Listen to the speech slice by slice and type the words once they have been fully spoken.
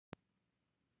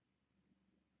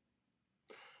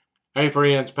Hey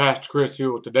friends, Pastor Chris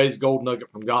here with today's Gold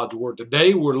Nugget from God's Word.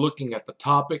 Today we're looking at the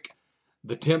topic,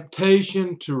 the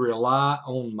temptation to rely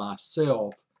on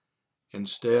myself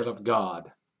instead of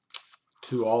God.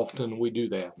 Too often we do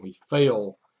that. We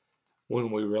fail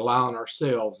when we rely on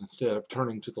ourselves instead of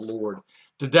turning to the Lord.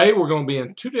 Today we're going to be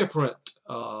in two different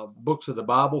books of the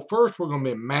Bible. First we're going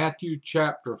to be in Matthew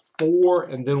chapter 4,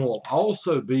 and then we'll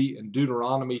also be in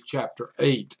Deuteronomy chapter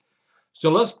 8. So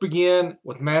let's begin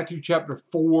with Matthew chapter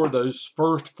 4, those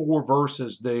first four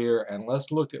verses there, and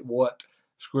let's look at what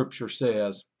Scripture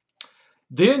says.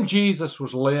 Then Jesus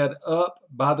was led up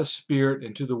by the Spirit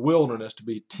into the wilderness to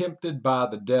be tempted by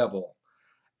the devil.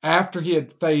 After he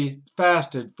had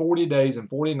fasted 40 days and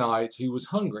 40 nights, he was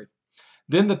hungry.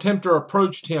 Then the tempter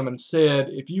approached him and said,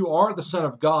 "If you are the Son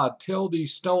of God, tell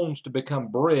these stones to become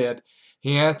bread."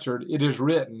 He answered, "It is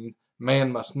written,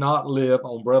 man must not live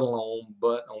on bread alone,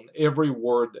 but on every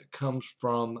word that comes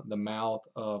from the mouth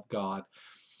of God."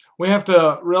 We have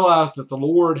to realize that the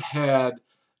Lord had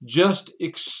just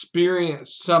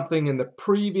experienced something in the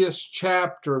previous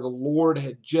chapter. The Lord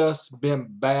had just been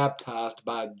baptized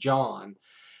by John.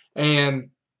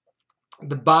 And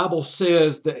the Bible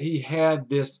says that he had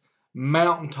this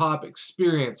mountaintop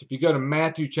experience. If you go to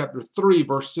Matthew chapter 3,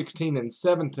 verse 16 and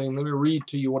 17, let me read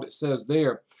to you what it says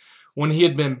there. When he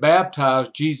had been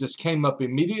baptized, Jesus came up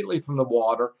immediately from the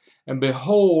water, and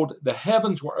behold, the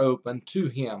heavens were opened to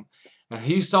him. And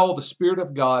he saw the Spirit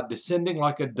of God descending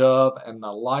like a dove, and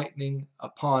the lightning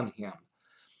upon him.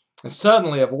 And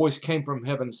suddenly a voice came from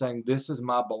heaven saying, "This is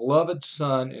my beloved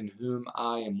Son, in whom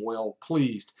I am well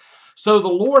pleased." So the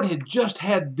Lord had just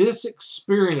had this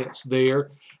experience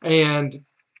there, and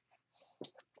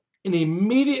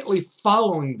immediately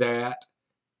following that,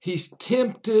 he's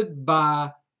tempted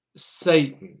by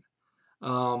Satan.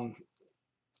 Um,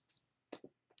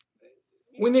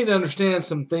 we need to understand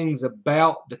some things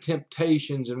about the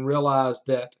temptations and realize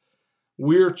that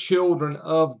we're children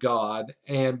of God,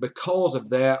 and because of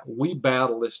that, we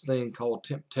battle this thing called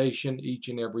temptation each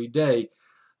and every day.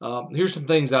 Here's some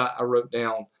things I wrote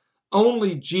down.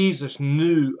 Only Jesus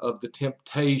knew of the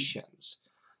temptations.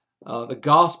 The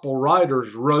gospel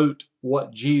writers wrote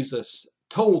what Jesus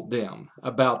told them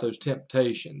about those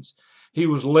temptations. He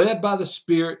was led by the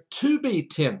Spirit to be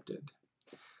tempted.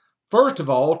 First of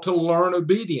all, to learn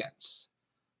obedience,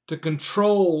 to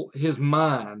control his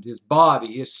mind, his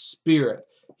body, his spirit.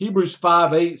 Hebrews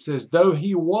 5:8 says, "Though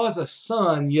he was a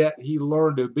son, yet he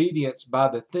learned obedience by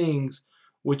the things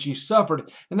which he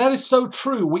suffered." And that is so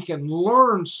true. We can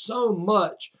learn so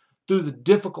much through the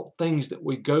difficult things that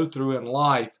we go through in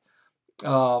life.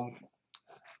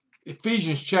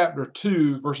 Ephesians chapter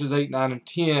 2, verses 8, 9, and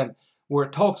 10, where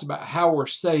it talks about how we're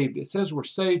saved. It says we're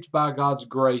saved by God's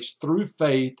grace through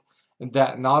faith, and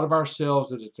that not of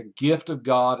ourselves, that it's a gift of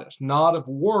God. It's not of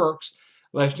works,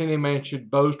 lest any man should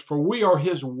boast, for we are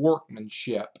his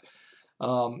workmanship.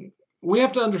 We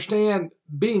have to understand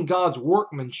being God's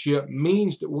workmanship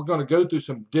means that we're going to go through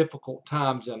some difficult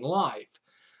times in life.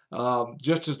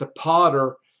 Just as the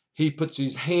potter, he puts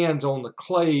his hands on the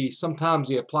clay, sometimes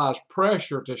he applies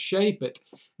pressure to shape it.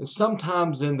 And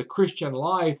sometimes in the Christian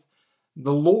life,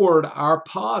 the Lord, our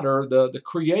potter, the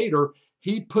creator,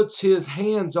 he puts his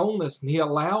hands on us and he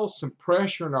allows some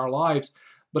pressure in our lives.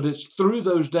 But it's through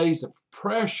those days of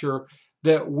pressure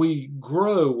that we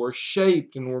grow, we're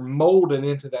shaped, and we're molded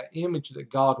into that image that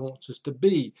God wants us to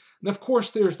be. And of course,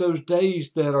 there's those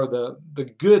days that are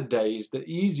the good days, the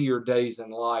easier days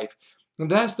in life.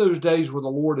 And that's those days where the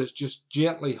Lord is just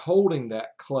gently holding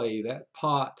that clay, that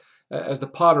pot. As the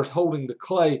potter's holding the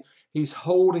clay, he's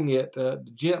holding it,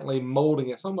 gently molding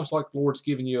it. It's almost like the Lord's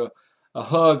giving you a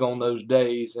hug on those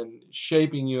days and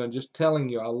shaping you and just telling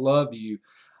you, "I love you."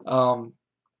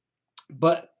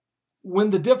 But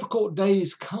when the difficult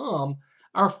days come,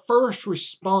 our first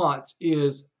response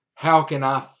is, how can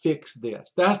I fix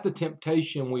this? That's the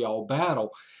temptation we all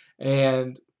battle.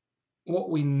 And what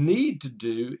we need to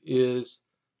do is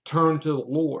turn to the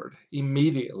Lord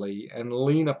immediately and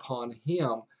lean upon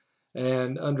him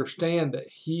and understand that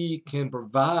he can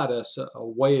provide us a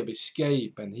way of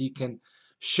escape, and he can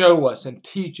show us and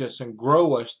teach us and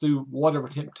grow us through whatever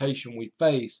temptation we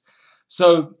face.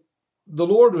 So the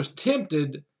Lord was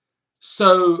tempted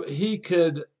so he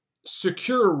could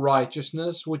secure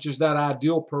righteousness, which is that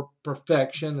ideal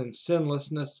perfection and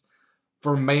sinlessness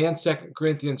for man. 2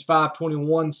 Corinthians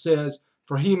 5:21 says,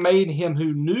 "For he made him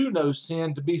who knew no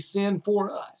sin to be sin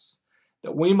for us,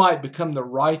 that we might become the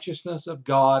righteousness of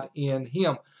God in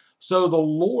him." So the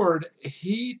Lord,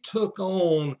 he took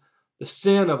on the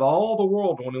sin of all the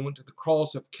world when he went to the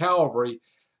cross of Calvary.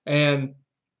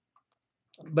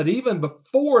 But even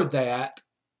before that,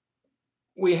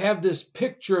 we have this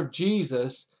picture of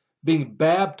Jesus being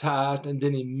baptized and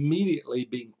then immediately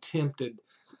being tempted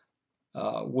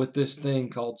with this thing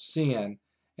called sin,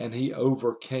 and he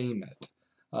overcame it.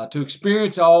 To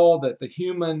experience all that the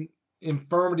human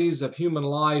infirmities of human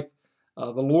life,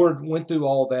 the Lord went through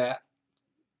all that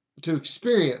to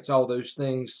experience all those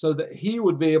things so that he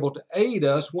would be able to aid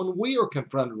us when we are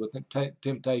confronted with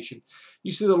temptation.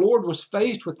 You see, the Lord was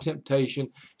faced with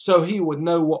temptation so he would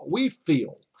know what we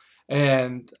feel.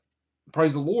 And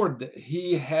praise the Lord that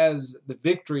he has the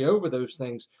victory over those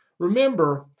things.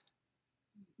 Remember,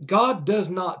 God does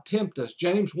not tempt us.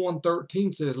 James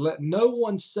 1:13 says, "Let no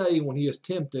one say when he is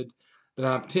tempted that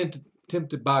I'm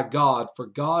tempted by God, for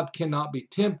God cannot be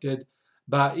tempted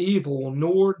by evil,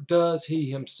 nor does he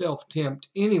himself tempt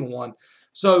anyone."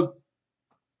 So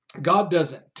God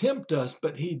doesn't tempt us,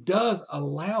 but he does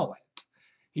allow it.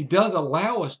 He does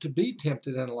allow us to be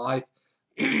tempted in life,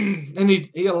 and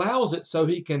he allows it so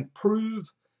he can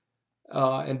prove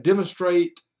and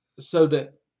demonstrate so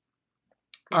that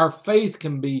our faith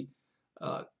can be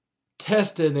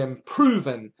tested and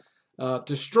proven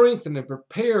to strengthen and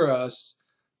prepare us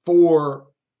for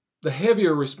the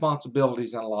heavier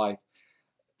responsibilities in life.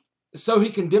 So he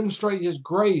can demonstrate his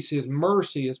grace, his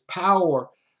mercy, his power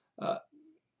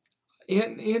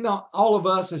in all of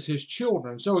us as his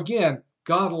children. So again,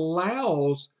 God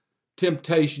allows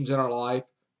temptations in our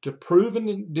life to prove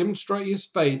and demonstrate his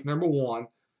faith, number one.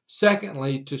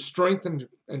 Secondly, to strengthen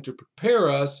and to prepare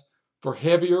us for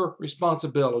heavier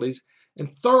responsibilities.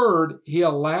 And third, he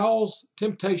allows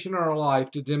temptation in our life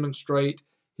to demonstrate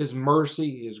his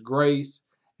mercy, his grace,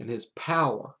 and his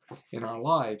power in our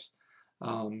lives.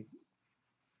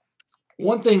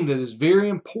 One thing that is very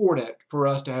important for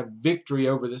us to have victory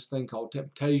over this thing called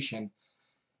temptation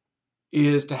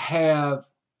is to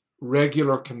have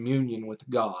regular communion with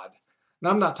God. Now,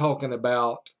 I'm not talking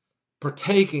about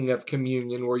partaking of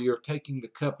communion where you're taking the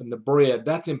cup and the bread.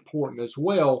 That's important as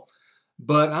well.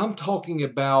 But I'm talking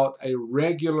about a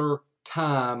regular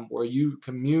time where you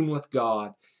commune with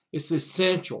God. It's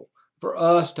essential for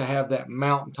us to have that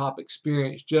mountaintop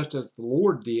experience just as the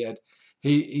Lord did.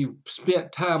 He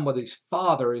spent time with his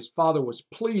Father. His Father was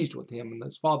pleased with him, and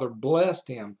his Father blessed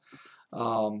him.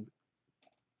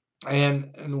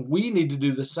 And we need to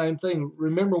do the same thing.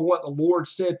 Remember what the Lord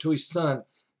said to his Son,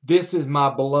 "This is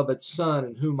my beloved Son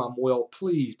in whom I'm well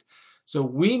pleased." So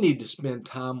we need to spend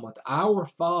time with our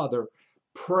Father,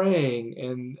 praying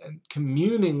and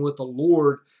communing with the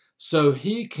Lord so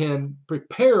he can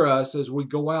prepare us as we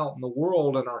go out in the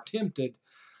world and are tempted.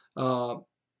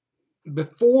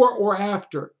 Before or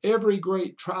after every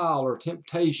great trial or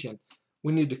temptation,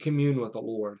 we need to commune with the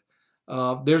Lord.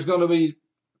 There's going to be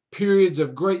periods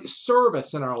of great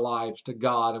service in our lives to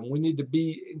God, and we need to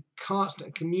be in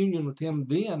constant communion with him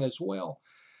then as well,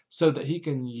 so that he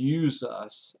can use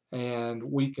us and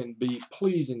we can be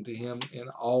pleasing to him in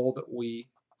all that we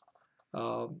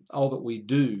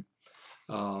do.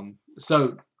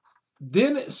 So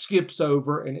then it skips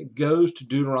over and it goes to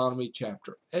Deuteronomy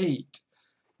chapter 8.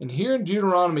 And here in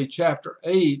Deuteronomy chapter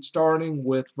 8, starting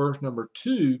with verse number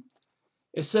 2,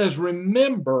 it says,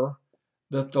 "Remember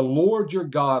that the Lord your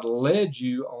God led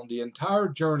you on the entire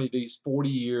journey these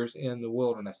 40 years in the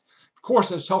wilderness." Of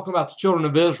course, it's talking about the children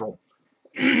of Israel.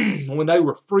 When they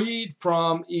were freed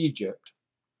from Egypt,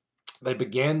 they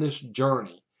began this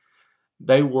journey.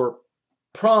 They were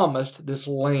promised this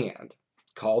land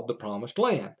called the Promised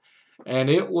Land. And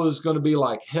it was going to be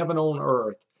like heaven on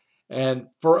earth. And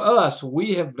for us,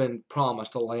 we have been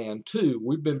promised a land too.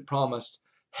 We've been promised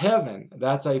heaven.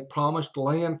 That's a promised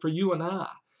land for you and I.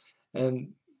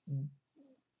 And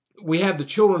we have the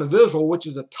children of Israel, which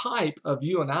is a type of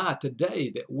you and I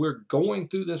today, that we're going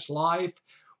through this life.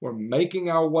 We're making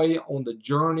our way on the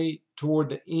journey toward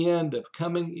the end of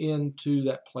coming into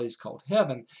that place called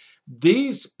heaven.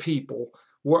 These people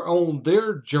were on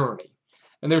their journey.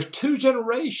 And there's two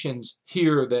generations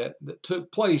here that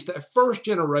took place. That first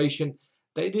generation,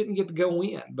 they didn't get to go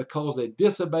in because they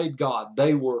disobeyed God.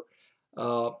 They were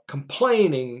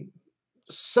complaining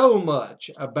so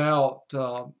much about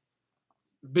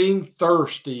being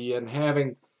thirsty and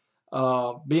having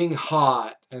being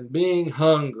hot and being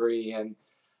hungry, and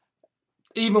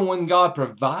even when God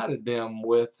provided them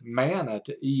with manna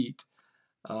to eat,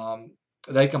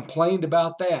 they complained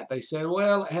about that. They said,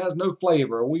 "Well, it has no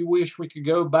flavor. We wish we could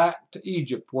go back to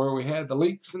Egypt where we had the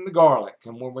leeks and the garlic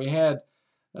and where we had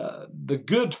the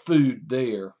good food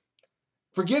there,"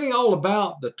 forgetting all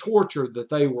about the torture that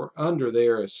they were under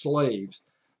there as slaves.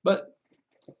 But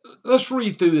let's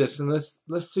read through this and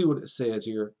let's see what it says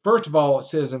here. First of all, it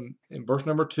says in verse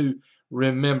number 2,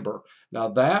 remember. Now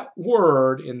that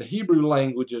word in the Hebrew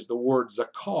language is the word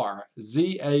zakar,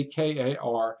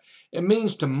 Z-A-K-A-R. It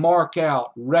means to mark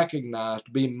out, recognize,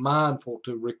 to be mindful,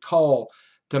 to recall,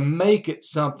 to make it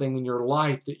something in your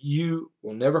life that you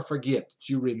will never forget, that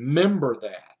you remember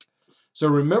that. So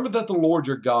remember that the Lord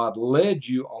your God led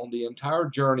you on the entire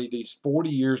journey, these 40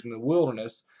 years in the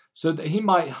wilderness, so that he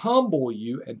might humble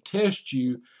you and test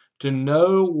you to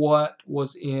know what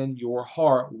was in your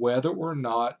heart, whether or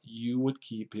not you would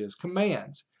keep his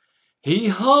commands. He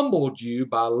humbled you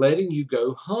by letting you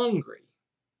go hungry.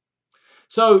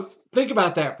 So think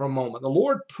about that for a moment. The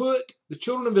Lord put the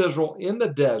children of Israel in the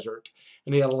desert,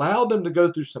 and he allowed them to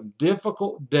go through some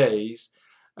difficult days.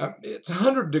 It's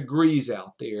 100 degrees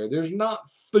out there. There's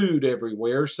not food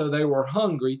everywhere, so they were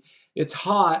hungry. It's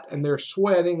hot, and they're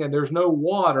sweating, and there's no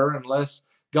water unless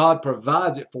God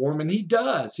provides it for them, and he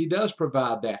does. He does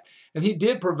provide that. And he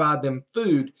did provide them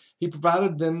food. He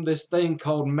provided them this thing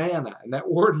called manna. And that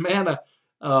word manna,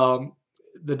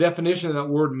 the definition of that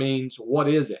word means, what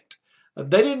is it?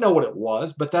 They didn't know what it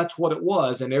was, but that's what it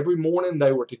was. And every morning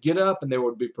they were to get up and there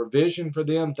would be provision for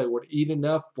them. They would eat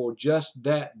enough for just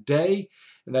that day.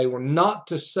 And they were not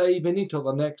to save any till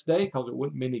the next day because it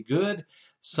wouldn't be any good.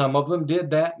 Some of them did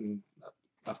that, and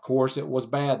of course it was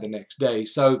bad the next day.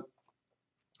 So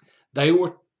they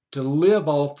were to live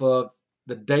off of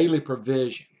the daily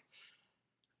provision.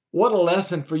 What a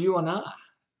lesson for you and I,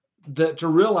 that to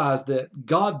realize that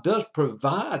God does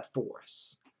provide for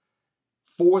us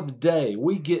for the day.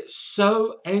 We get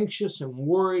so anxious and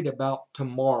worried about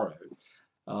tomorrow.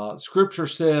 Scripture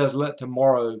says, let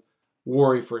tomorrow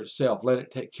worry for itself. Let it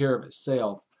take care of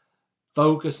itself.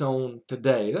 Focus on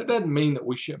today. That doesn't mean that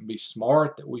we shouldn't be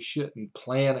smart, that we shouldn't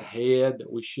plan ahead,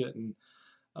 that we shouldn't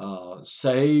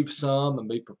save some and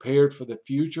be prepared for the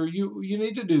future. You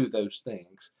need to do those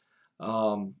things.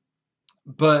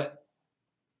 But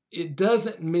it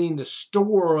doesn't mean to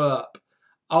store up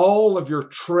all of your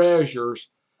treasures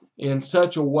in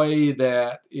such a way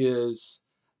that is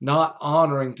not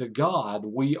honoring to God.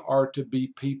 We are to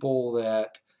be people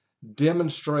that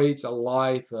demonstrates a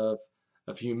life of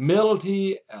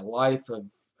humility, a life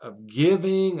of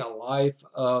giving, a life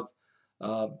of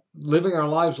living our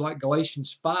lives like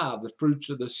Galatians 5, the fruits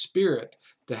of the Spirit,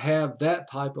 to have that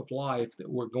type of life that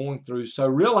we're going through. So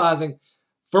realizing,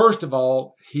 first of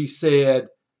all, he said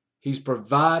he's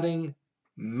providing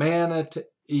manna to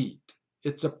eat.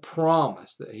 It's a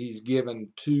promise that he's given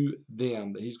to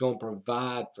them, that he's going to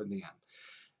provide for them.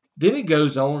 Then he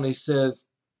goes on and he says,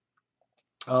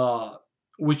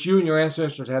 which you and your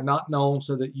ancestors had not known,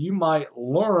 so that you might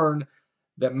learn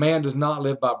that man does not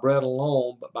live by bread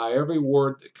alone, but by every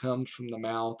word that comes from the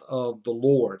mouth of the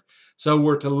Lord. So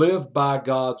we're to live by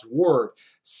God's word.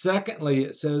 Secondly,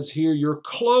 it says here, your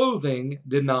clothing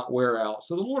did not wear out.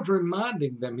 So the Lord's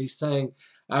reminding them, he's saying,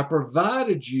 I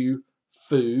provided you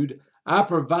food. I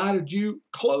provided you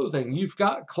clothing. You've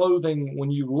got clothing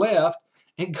when you left,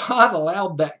 and God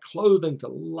allowed that clothing to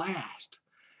last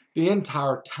the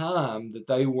entire time that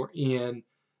they were in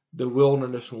the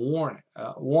wilderness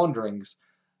wanderings.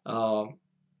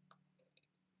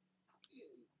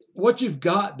 What you've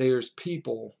got there is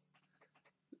people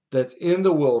that's in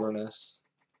the wilderness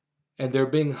and they're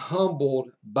being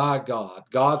humbled by God.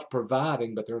 God's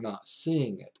providing, but they're not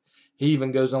seeing it. He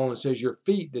even goes on and says, your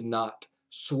feet did not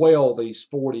swell these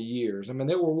 40 years. I mean,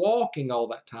 they were walking all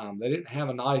that time. They didn't have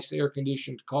a nice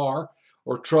air-conditioned car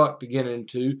or truck to get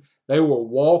into. They were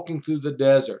walking through the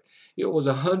desert. It was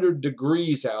 100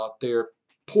 degrees out there.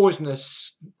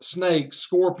 Poisonous snakes,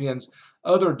 scorpions,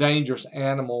 other dangerous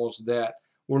animals that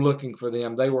were looking for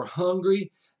them. They were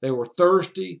hungry. They were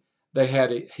thirsty. They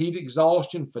had heat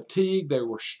exhaustion, fatigue. They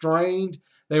were strained.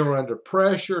 They were under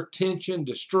pressure, tension,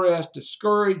 distress,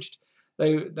 discouraged.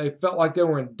 They felt like they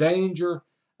were in danger.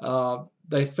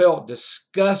 They felt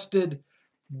disgusted.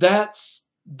 That's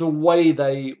the way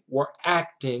they were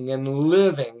acting and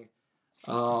living.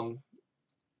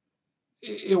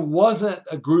 It wasn't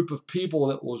a group of people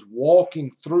that was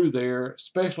walking through there,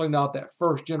 especially not that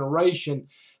first generation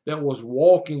that was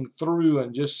walking through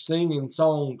and just singing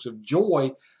songs of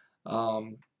joy.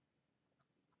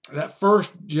 That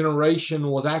first generation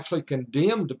was actually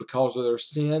condemned because of their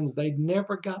sins. They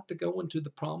never got to go into the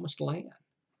promised land.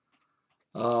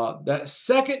 That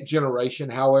second generation,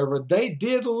 however, they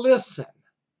did listen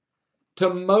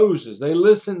to Moses. They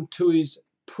listened to his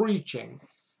preaching,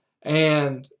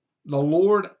 and the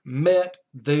Lord met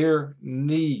their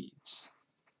needs.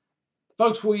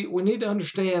 Folks, we need to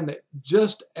understand that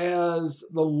just as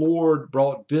the Lord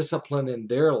brought discipline in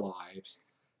their lives,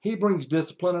 he brings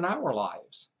discipline in our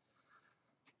lives.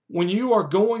 When you are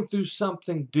going through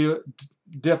something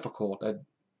difficult,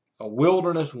 a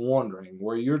wilderness wandering,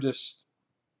 where you're just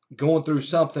going through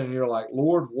something and you're like,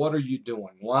 Lord, what are you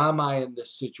doing? Why am I in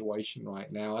this situation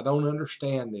right now? I don't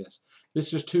understand this.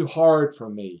 This is too hard for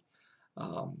me.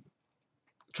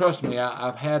 Trust me,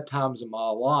 I've had times in my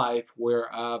life where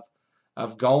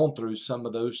I've gone through some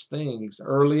of those things.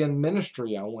 Early in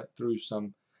ministry, I went through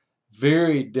some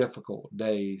very difficult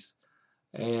days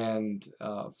and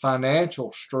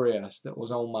financial stress that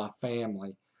was on my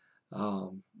family.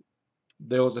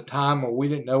 There was a time where we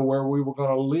didn't know where we were going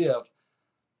to live,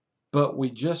 but we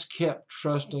just kept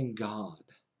trusting God.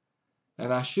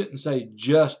 And I shouldn't say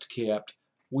just kept.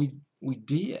 We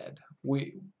did.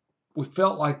 We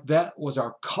felt like that was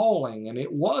our calling, and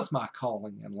it was my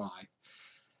calling in life.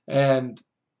 And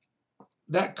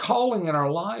that calling in our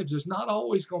lives is not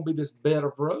always going to be this bed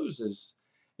of roses.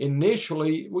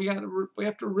 Initially, we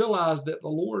have to realize that the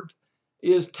Lord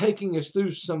is taking us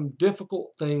through some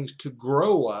difficult things to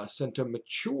grow us and to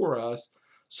mature us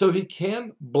so He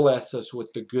can bless us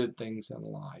with the good things in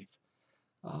life.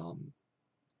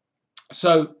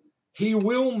 So He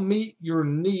will meet your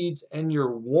needs and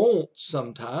your wants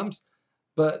sometimes,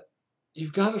 but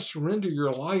you've got to surrender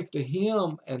your life to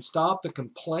Him and stop the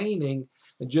complaining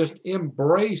and just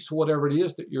embrace whatever it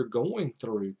is that you're going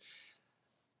through.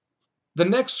 The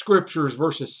next scripture is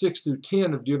verses 6 through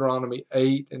 10 of Deuteronomy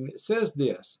 8, and it says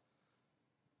this: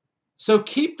 So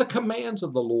keep the commands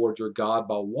of the Lord your God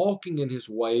by walking in His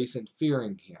ways and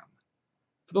fearing Him.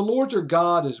 For the Lord your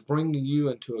God is bringing you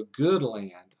into a good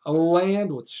land, a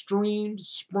land with streams,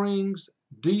 springs,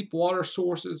 deep water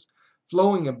sources,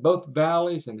 flowing in both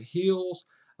valleys and hills,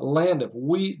 a land of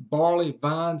wheat, barley,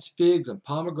 vines, figs, and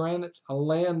pomegranates, a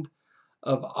land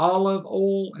of olive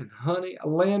oil and honey, a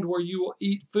land where you will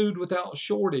eat food without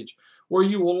shortage, where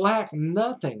you will lack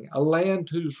nothing, a land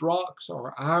whose rocks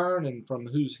are iron and from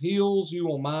whose hills you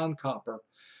will mine copper.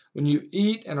 When you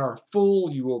eat and are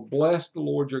full, you will bless the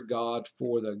Lord your God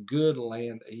for the good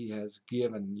land He has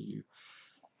given you.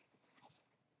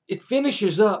 It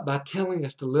finishes up by telling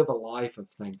us to live a life of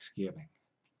thanksgiving,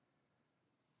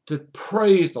 to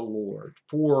praise the Lord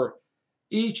for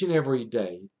each and every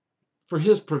day, for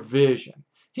His provision.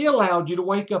 He allowed you to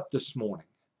wake up this morning.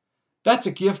 That's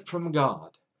a gift from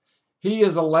God. He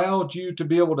has allowed you to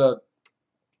be able to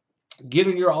get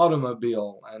in your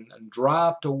automobile and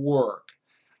drive to work,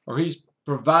 or He's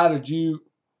provided you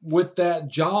with that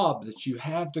job that you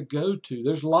have to go to.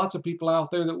 There's lots of people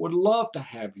out there that would love to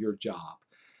have your job.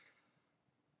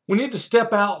 We need to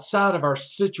step outside of our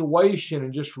situation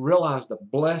and just realize the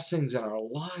blessings in our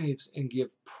lives and give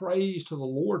praise to the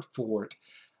Lord for it.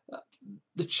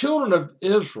 The children of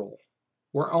Israel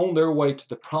were on their way to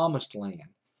the promised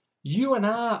land. You and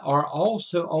I are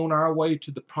also on our way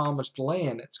to the promised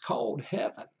land. It's called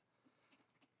heaven.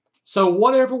 So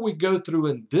whatever we go through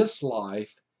in this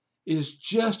life is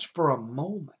just for a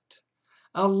moment.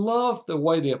 I love the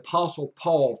way the Apostle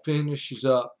Paul finishes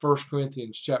up 1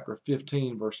 Corinthians chapter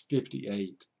 15, verse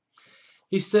 58.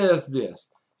 He says this: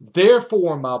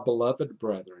 Therefore, my beloved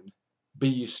brethren, be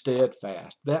you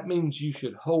steadfast. That means you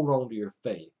should hold on to your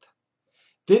faith.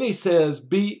 Then he says,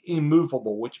 be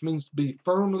immovable, which means to be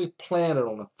firmly planted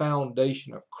on a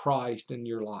foundation of Christ in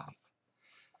your life.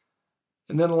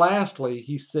 And then lastly,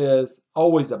 he says,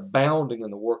 always abounding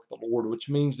in the work of the Lord, which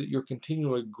means that you're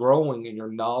continually growing in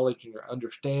your knowledge and your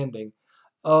understanding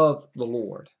of the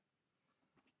Lord.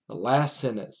 The last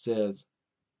sentence says,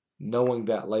 knowing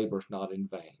that labor is not in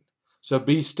vain. So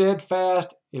be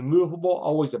steadfast, immovable,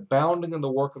 always abounding in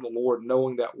the work of the Lord,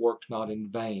 knowing that work's not in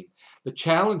vain. The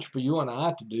challenge for you and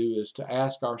I to do is to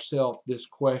ask ourselves this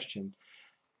question: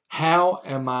 how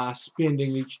am I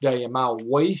spending each day? Am I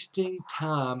wasting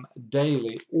time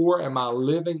daily, or am I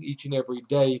living each and every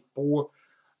day for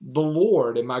the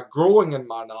Lord? Am I growing in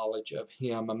my knowledge of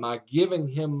Him? Am I giving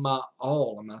Him my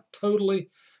all? Am I totally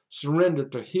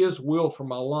surrendered to His will for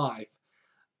my life?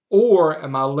 Or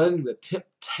am I letting the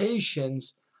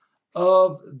temptations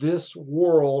of this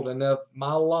world and of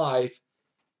my life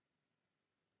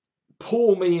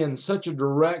pull me in such a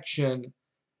direction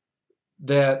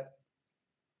that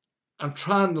I'm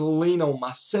trying to lean on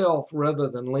myself rather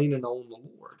than leaning on the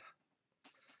Lord?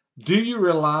 Do you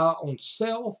rely on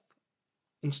self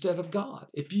instead of God?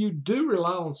 If you do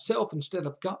rely on self instead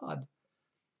of God,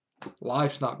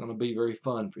 life's not going to be very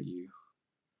fun for you.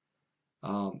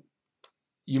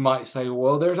 You might say,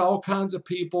 well, there's all kinds of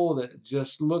people that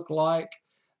just look like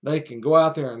they can go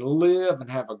out there and live and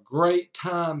have a great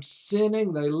time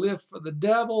sinning. They live for the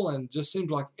devil and it just seems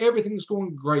like everything's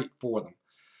going great for them.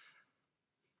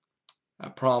 I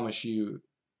promise you,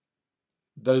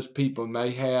 those people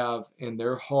may have in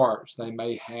their hearts, they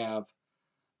may have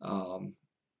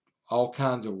all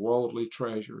kinds of worldly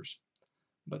treasures,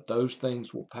 but those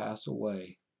things will pass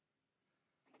away.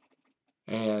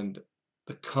 And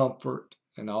the comfort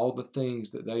and all the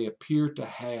things that they appear to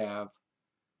have,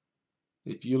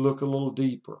 if you look a little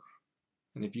deeper,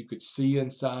 and if you could see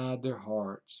inside their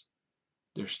hearts,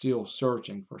 they're still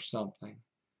searching for something.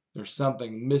 There's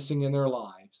something missing in their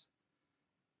lives.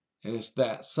 And it's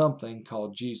that something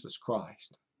called Jesus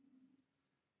Christ.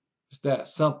 It's that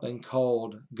something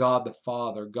called God the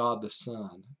Father, God the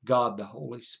Son, God the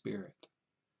Holy Spirit.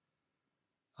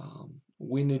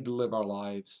 We need to live our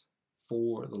lives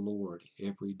for the Lord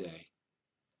every day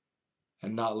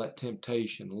and not let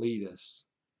temptation lead us,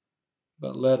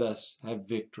 but let us have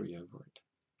victory over it.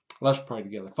 Let's pray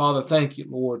together. Father, thank you,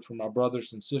 Lord, for my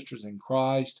brothers and sisters in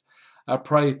Christ. I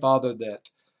pray, Father, that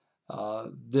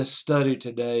this study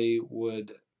today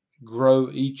would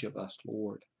grow each of us,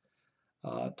 Lord,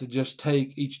 to just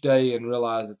take each day and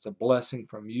realize it's a blessing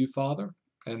from you, Father,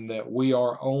 and that we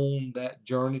are on that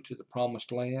journey to the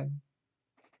promised land.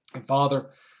 And Father,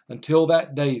 until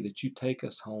that day that you take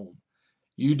us home,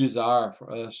 you desire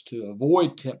for us to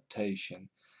avoid temptation,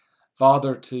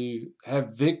 Father, to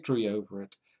have victory over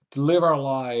it, to live our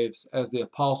lives, as the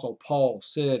Apostle Paul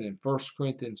said in 1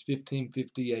 Corinthians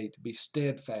 15:58, to be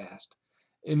steadfast,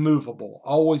 immovable,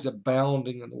 always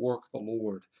abounding in the work of the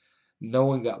Lord,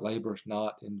 knowing that labor is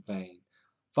not in vain.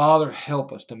 Father,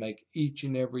 help us to make each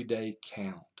and every day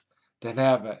count, to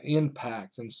have an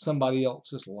impact in somebody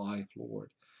else's life,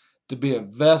 Lord, to be a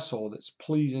vessel that's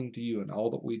pleasing to you in all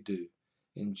that we do.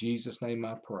 In Jesus' name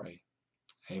I pray.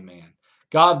 Amen.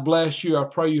 God bless you. I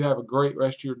pray you have a great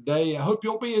rest of your day. I hope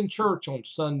you'll be in church on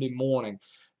Sunday morning.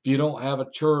 If you don't have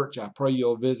a church, I pray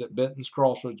you'll visit Benton's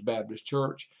Crossroads Baptist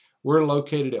Church. We're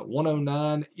located at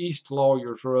 109 East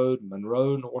Lawyers Road,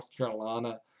 Monroe, North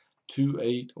Carolina.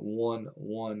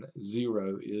 28110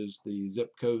 is the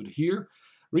zip code here.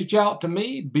 Reach out to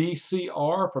me,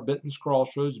 BCR for Benton's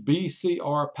Crossroads,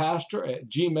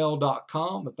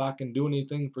 bcrpastor@gmail.com. If I can do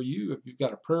anything for you, if you've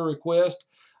got a prayer request,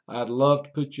 I'd love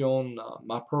to put you on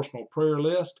my personal prayer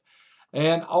list.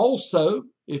 And also,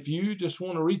 if you just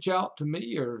want to reach out to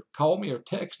me or call me or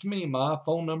text me, my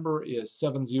phone number is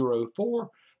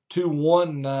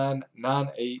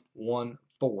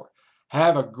 704-219-9814.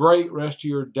 Have a great rest of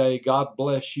your day. God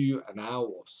bless you, and I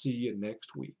will see you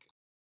next week.